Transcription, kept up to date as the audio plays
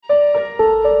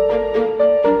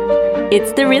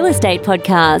It's the Real Estate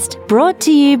Podcast, brought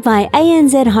to you by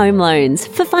ANZ Home Loans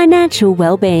for financial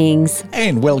well-beings.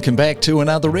 And welcome back to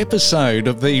another episode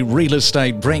of the Real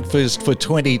Estate Breakfast for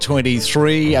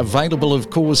 2023. Available, of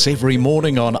course, every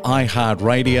morning on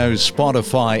iHeartRadio,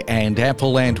 Spotify and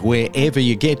Apple, and wherever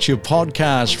you get your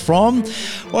podcast from.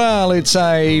 Well, it's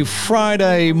a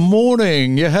Friday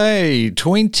morning. Hey,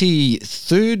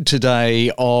 23rd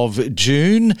today of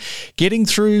June. Getting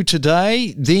through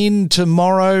today, then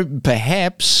tomorrow, perhaps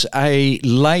a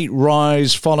late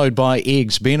rise followed by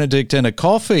Eggs Benedict and a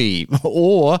coffee.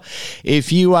 Or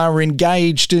if you are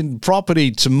engaged in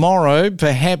property tomorrow,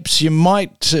 perhaps you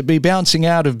might be bouncing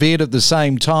out of bed at the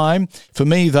same time. For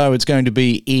me, though, it's going to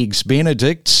be Eggs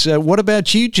Benedict. What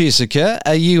about you, Jessica?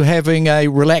 Are you having a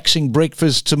relaxing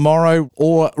breakfast tomorrow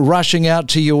or rushing out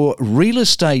to your real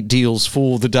estate deals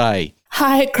for the day?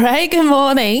 Hi, Craig. Good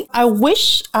morning. I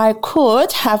wish I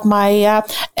could have my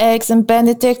eggs and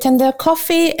Benedict and a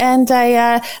coffee and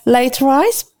a late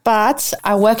rise, but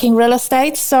I work in real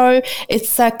estate, so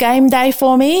it's a game day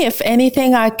for me. If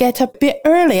anything, I get a bit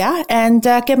earlier and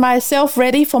get myself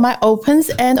ready for my opens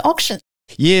and auctions.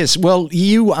 Yes, well,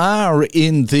 you are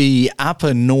in the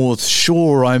Upper North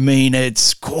Shore. I mean,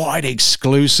 it's quite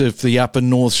exclusive, the Upper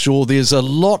North Shore. There's a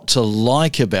lot to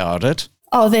like about it.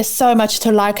 Oh, there's so much to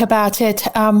like about it.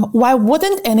 Why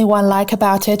wouldn't anyone like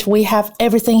about it? We have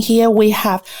everything here. We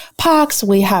have parks,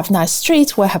 we have nice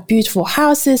streets, we have beautiful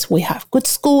houses, we have good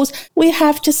schools. We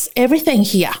have just everything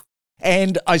here.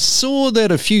 And I saw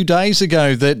that a few days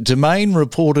ago that Domain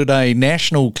reported a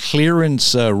national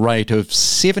clearance rate of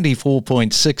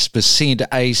 74.6%,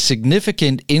 a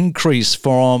significant increase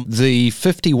from the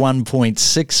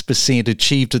 51.6%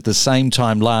 achieved at the same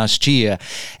time last year.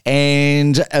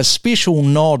 And a special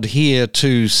nod here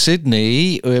to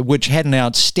Sydney, which had an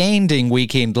outstanding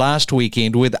weekend last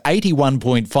weekend with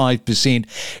 81.5%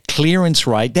 clearance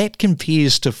rate. That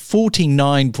compares to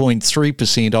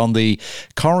 49.3% on the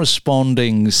corresponding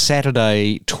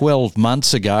Saturday 12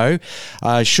 months ago.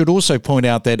 Should also point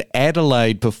out that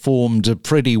Adelaide performed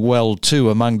pretty well too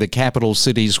among the capital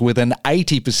cities with an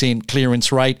 80%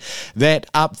 clearance rate, that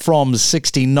up from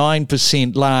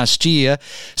 69% last year.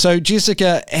 So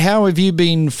Jessica, how have you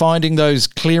been finding those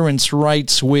clearance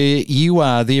rates where you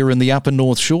are there in the Upper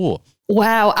North Shore?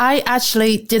 Wow, I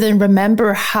actually didn't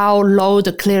remember how low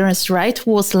the clearance rate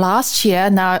was last year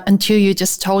now until you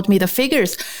just told me the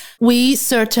figures. We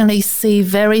certainly see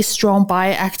very strong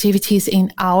buyer activities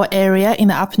in our area in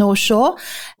the Upper North Shore.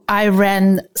 I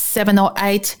ran 7 or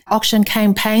 8 auction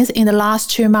campaigns in the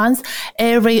last 2 months.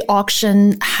 Every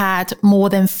auction had more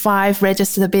than 5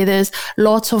 registered bidders,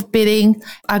 lots of bidding.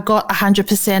 I got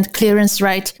 100% clearance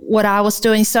rate, what I was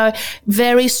doing. So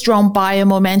very strong buyer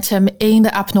momentum in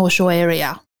the Upper North Shore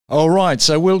area. All right,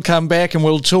 so we'll come back and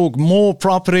we'll talk more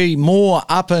property, more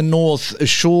Upper North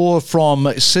Shore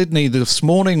from Sydney this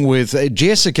morning with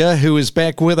Jessica, who is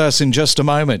back with us in just a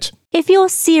moment. If you're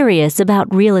serious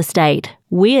about real estate,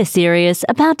 we're serious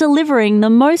about delivering the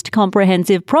most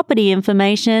comprehensive property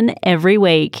information every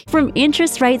week. From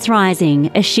interest rates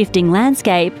rising, a shifting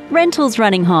landscape, rentals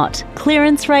running hot,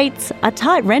 clearance rates, a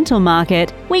tight rental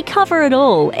market, we cover it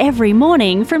all every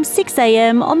morning from 6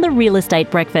 a.m. on the Real Estate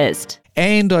Breakfast.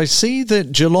 And I see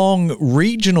that Geelong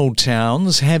regional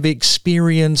towns have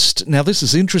experienced, now this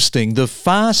is interesting, the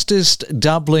fastest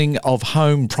doubling of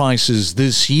home prices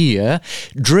this year,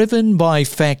 driven by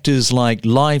factors like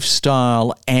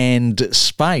lifestyle and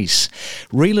space.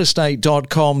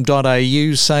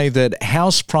 Realestate.com.au say that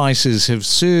house prices have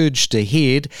surged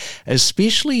ahead,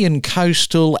 especially in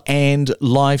coastal and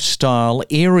lifestyle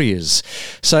areas.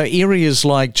 So areas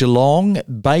like Geelong,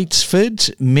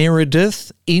 Batesford,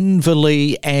 Meredith,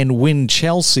 Inverleigh and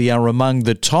Winchelsea are among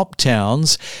the top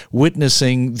towns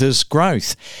witnessing this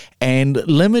growth. And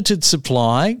limited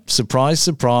supply, surprise,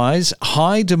 surprise,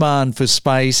 high demand for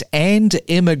space and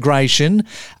immigration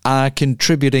are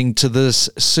contributing to this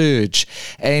surge.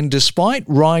 And despite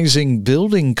rising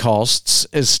building costs,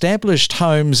 established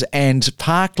homes and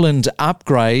parkland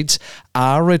upgrades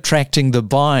are attracting the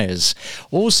buyers.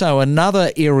 Also,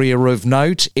 another area of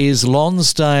note is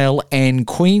Lonsdale and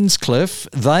Queenscliff.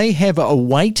 They have a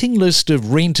waiting list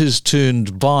of renters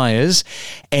turned buyers,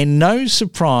 and no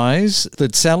surprise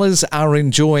that sellers are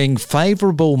enjoying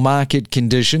favourable market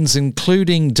conditions,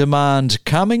 including demand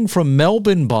coming from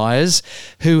Melbourne buyers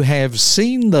who have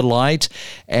seen the light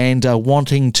and are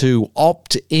wanting to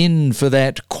opt in for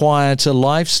that quieter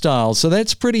lifestyle. So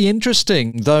that's pretty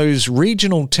interesting. Those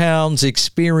regional towns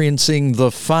experiencing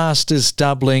the fastest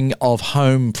doubling of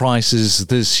home prices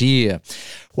this year.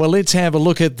 Well, let's have a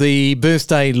look at the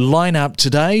birthday lineup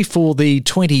today for the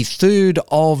 23rd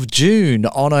of June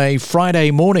on a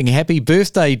Friday morning. Happy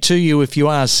birthday to you if you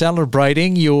are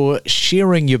celebrating. You're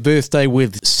sharing your birthday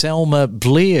with Selma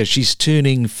Blair. She's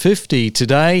turning 50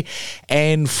 today.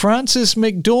 And Frances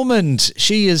McDormand,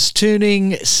 she is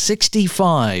turning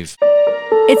 65.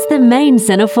 It's the Main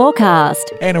Centre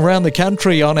forecast. And around the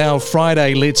country on our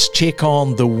Friday, let's check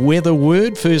on the weather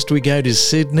word. First we go to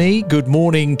Sydney. Good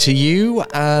morning to you.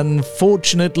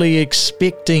 Unfortunately,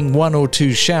 expecting 1 or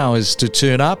 2 showers to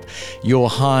turn up. Your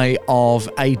high of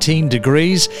 18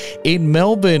 degrees. In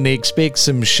Melbourne, expect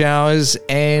some showers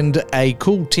and a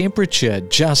cool temperature,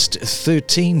 just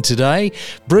 13 today.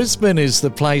 Brisbane is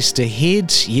the place to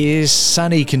head. Yes,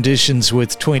 sunny conditions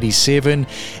with 27.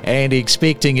 And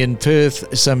expecting in Perth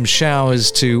some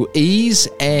showers to ease,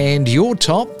 and your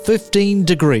top 15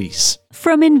 degrees.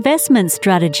 From investment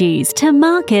strategies to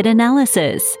market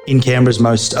analysis. In Canberra's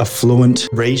most affluent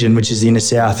region, which is the inner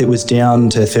south, it was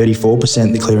down to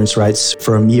 34%, the clearance rates,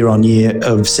 from year on year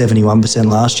of 71%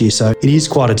 last year. So it is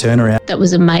quite a turnaround. That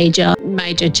was a major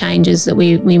changes that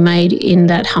we made in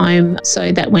that home.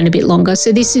 So that went a bit longer.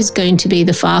 So this is going to be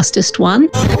the fastest one.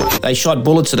 They shot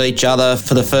bullets at each other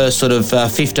for the first sort of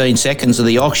 15 seconds of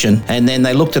the auction. And then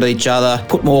they looked at each other,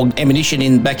 put more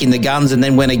ammunition back in the guns, and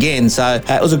then went again. So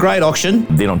it was a great auction.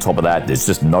 Then on top of that, there's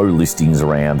just no listings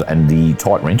around and the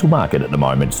tight rental market at the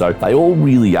moment. So they all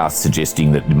really are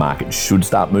suggesting that the market should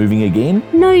start moving again.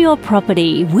 Know your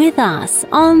property with us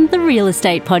on the Real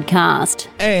Estate Podcast.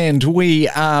 And we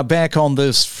are back on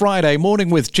this Friday morning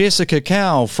with Jessica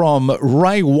Cow from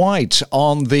Ray White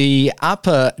on the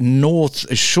Upper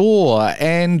North Shore.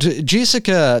 And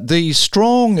Jessica, the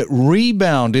strong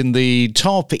rebound in the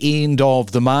top end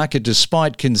of the market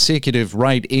despite consecutive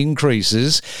rate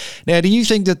increases. Now, do you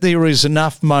think that there is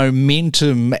enough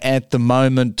momentum at the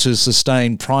moment to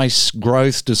sustain price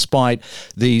growth despite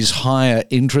these higher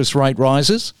interest rate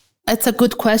rises? It's a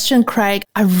good question, Craig.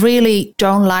 I really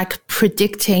don't like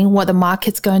predicting what the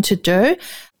market's going to do.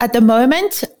 At the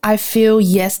moment, I feel,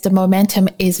 yes, the momentum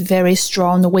is very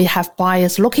strong. We have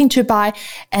buyers looking to buy,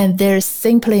 and there's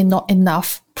simply not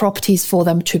enough properties for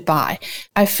them to buy.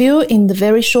 I feel in the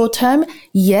very short term,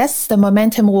 yes, the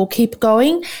momentum will keep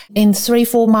going. In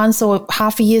 3-4 months or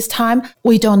half a year's time,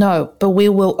 we don't know, but we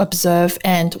will observe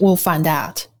and we'll find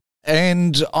out.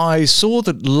 And I saw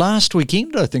that last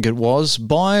weekend, I think it was,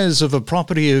 buyers of a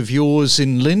property of yours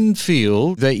in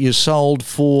Lindfield that you sold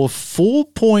for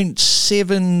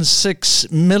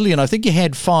 $4.76 million. I think you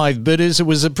had 5 bidders. It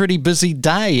was a pretty busy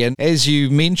day. And as you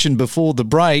mentioned before the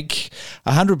break,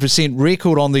 100%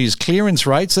 record on these clearance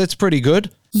rates. That's pretty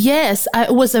good. Yes,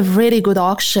 it was a really good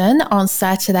auction on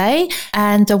Saturday,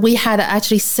 and we had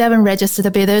actually 7 registered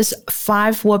bidders,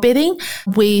 5 were bidding.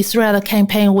 Throughout the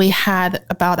campaign, we had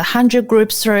about 100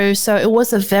 groups through, so it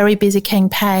was a very busy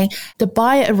campaign. The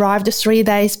buyer arrived 3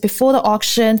 days before the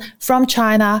auction from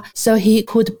China, so he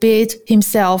could bid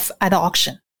himself at the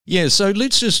auction. Yeah, so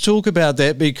let's just talk about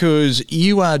that because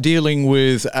you are dealing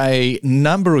with a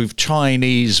number of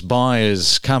Chinese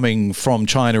buyers coming from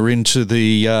China into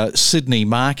the Sydney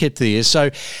market there.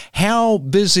 So how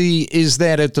busy is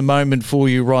that at the moment for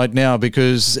you right now?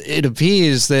 Because it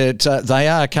appears that they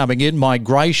are coming in.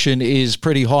 Migration is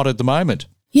pretty hot at the moment.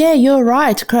 Yeah, you're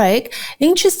right, Craig.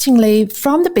 Interestingly,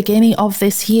 from the beginning of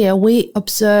this year, we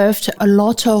observed a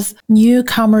lot of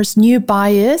newcomers, new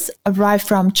buyers arrive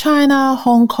from China,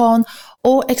 Hong Kong,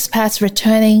 or expats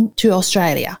returning to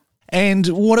Australia. And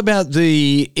what about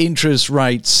the interest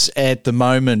rates at the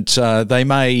moment? They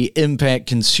may impact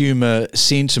consumer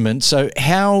sentiment. So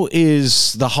how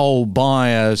is the whole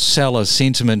buyer-seller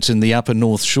sentiment in the Upper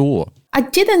North Shore? I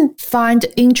didn't find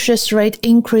interest rate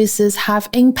increases have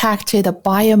impacted the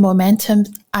buyer momentum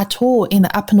at all in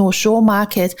the Upper North Shore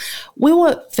market. We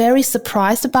were very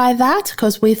surprised by that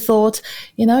because we thought,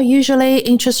 usually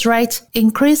interest rate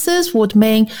increases would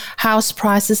mean house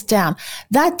prices down.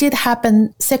 That did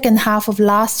happen second half of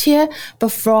last year,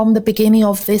 but from the beginning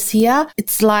of this year,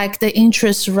 it's like the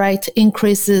interest rate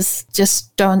increases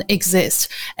just don't exist.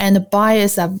 And the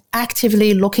buyers are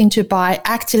actively looking to buy,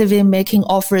 actively making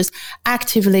offers,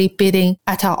 actively bidding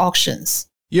at our auctions.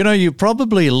 You're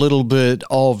probably a little bit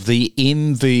of the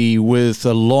envy with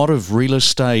a lot of real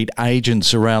estate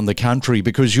agents around the country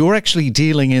because you're actually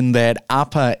dealing in that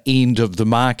upper end of the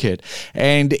market.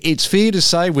 And it's fair to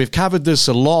say, we've covered this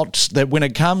a lot, that when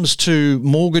it comes to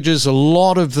mortgages, a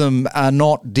lot of them are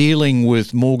not dealing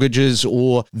with mortgages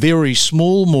or very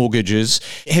small mortgages.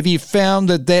 Have you found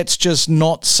that that's just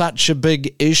not such a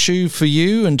big issue for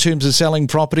you in terms of selling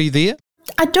property there?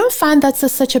 I don't find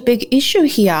that's such a big issue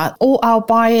here. All our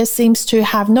buyers seems to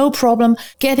have no problem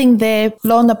getting their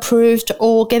loan approved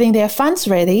or getting their funds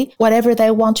ready, whatever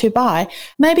they want to buy.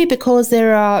 Maybe because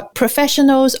there are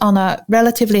professionals on a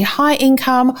relatively high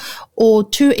income or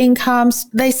two incomes,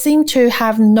 they seem to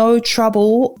have no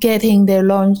trouble getting their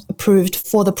loan approved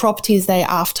for the properties they're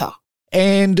after.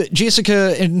 And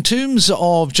Jessica, in terms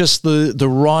of just the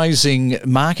rising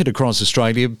market across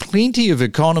Australia, plenty of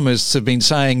economists have been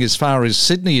saying, as far as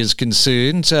Sydney is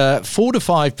concerned, 4 to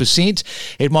 5%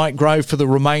 it might grow for the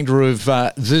remainder of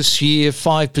this year,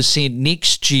 5%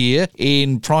 next year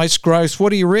in price growth. What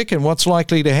do you reckon? What's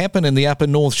likely to happen in the Upper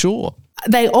North Shore?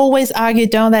 They always argue,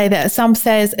 don't they, that some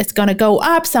says it's going to go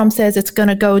up, some says it's going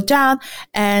to go down.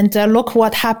 And look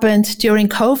what happened during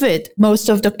COVID. Most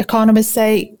of the economists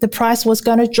say the price was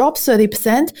going to drop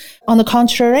 30%. On the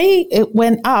contrary, it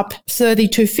went up 30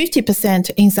 to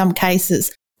 50% in some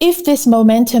cases. If this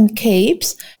momentum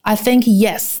keeps, I think,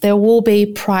 yes, there will be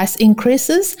price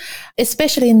increases,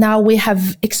 especially now we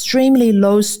have extremely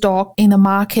low stock in the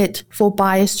market for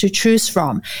buyers to choose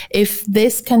from. If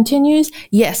this continues,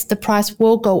 yes, the price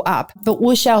will go up, but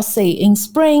we shall see. In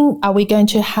spring, are we going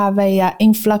to have an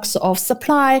influx of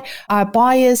supply? Are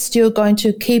buyers still going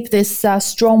to keep this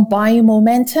strong buying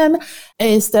momentum?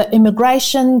 Is the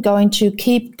immigration going to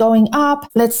keep going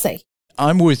up? Let's see.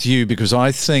 I'm with you because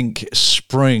I think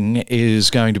spring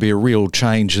is going to be a real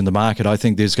change in the market. I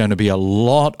think there's going to be a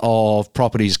lot of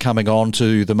properties coming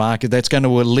onto the market that's going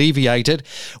to alleviate it.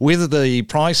 Whether the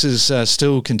prices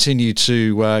still continue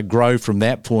to grow from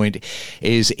that point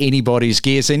is anybody's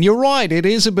guess. And you're right, it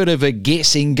is a bit of a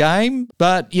guessing game.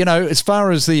 But, you know, as far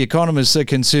as the economists are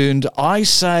concerned, I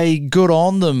say good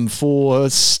on them for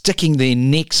sticking their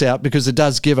necks out because it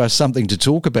does give us something to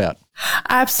talk about.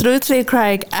 Absolutely,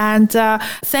 Craig. And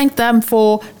thank them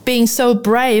for being so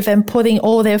brave and putting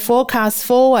all their forecasts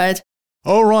forward.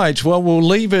 All right, well, we'll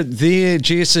leave it there,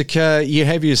 Jessica. You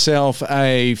have yourself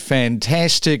a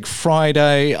fantastic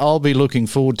Friday. I'll be looking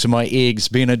forward to my eggs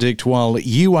Benedict while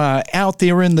you are out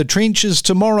there in the trenches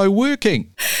tomorrow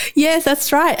working. Yes,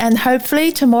 that's right. And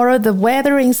hopefully tomorrow the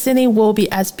weather in Sydney will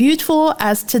be as beautiful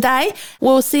as today.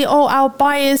 We'll see all our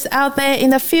buyers out there in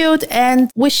the field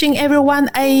and wishing everyone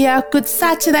a good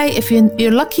Saturday. If you're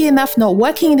lucky enough not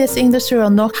working in this industry or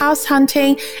not house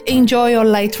hunting, enjoy your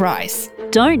late rise.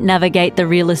 Don't navigate the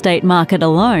real estate market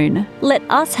alone. Let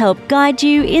us help guide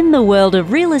you in the world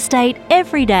of real estate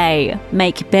every day.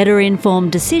 Make better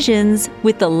informed decisions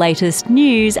with the latest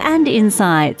news and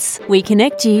insights. We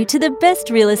connect you to the best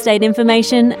real estate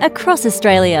information across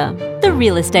Australia. The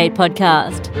Real Estate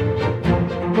Podcast.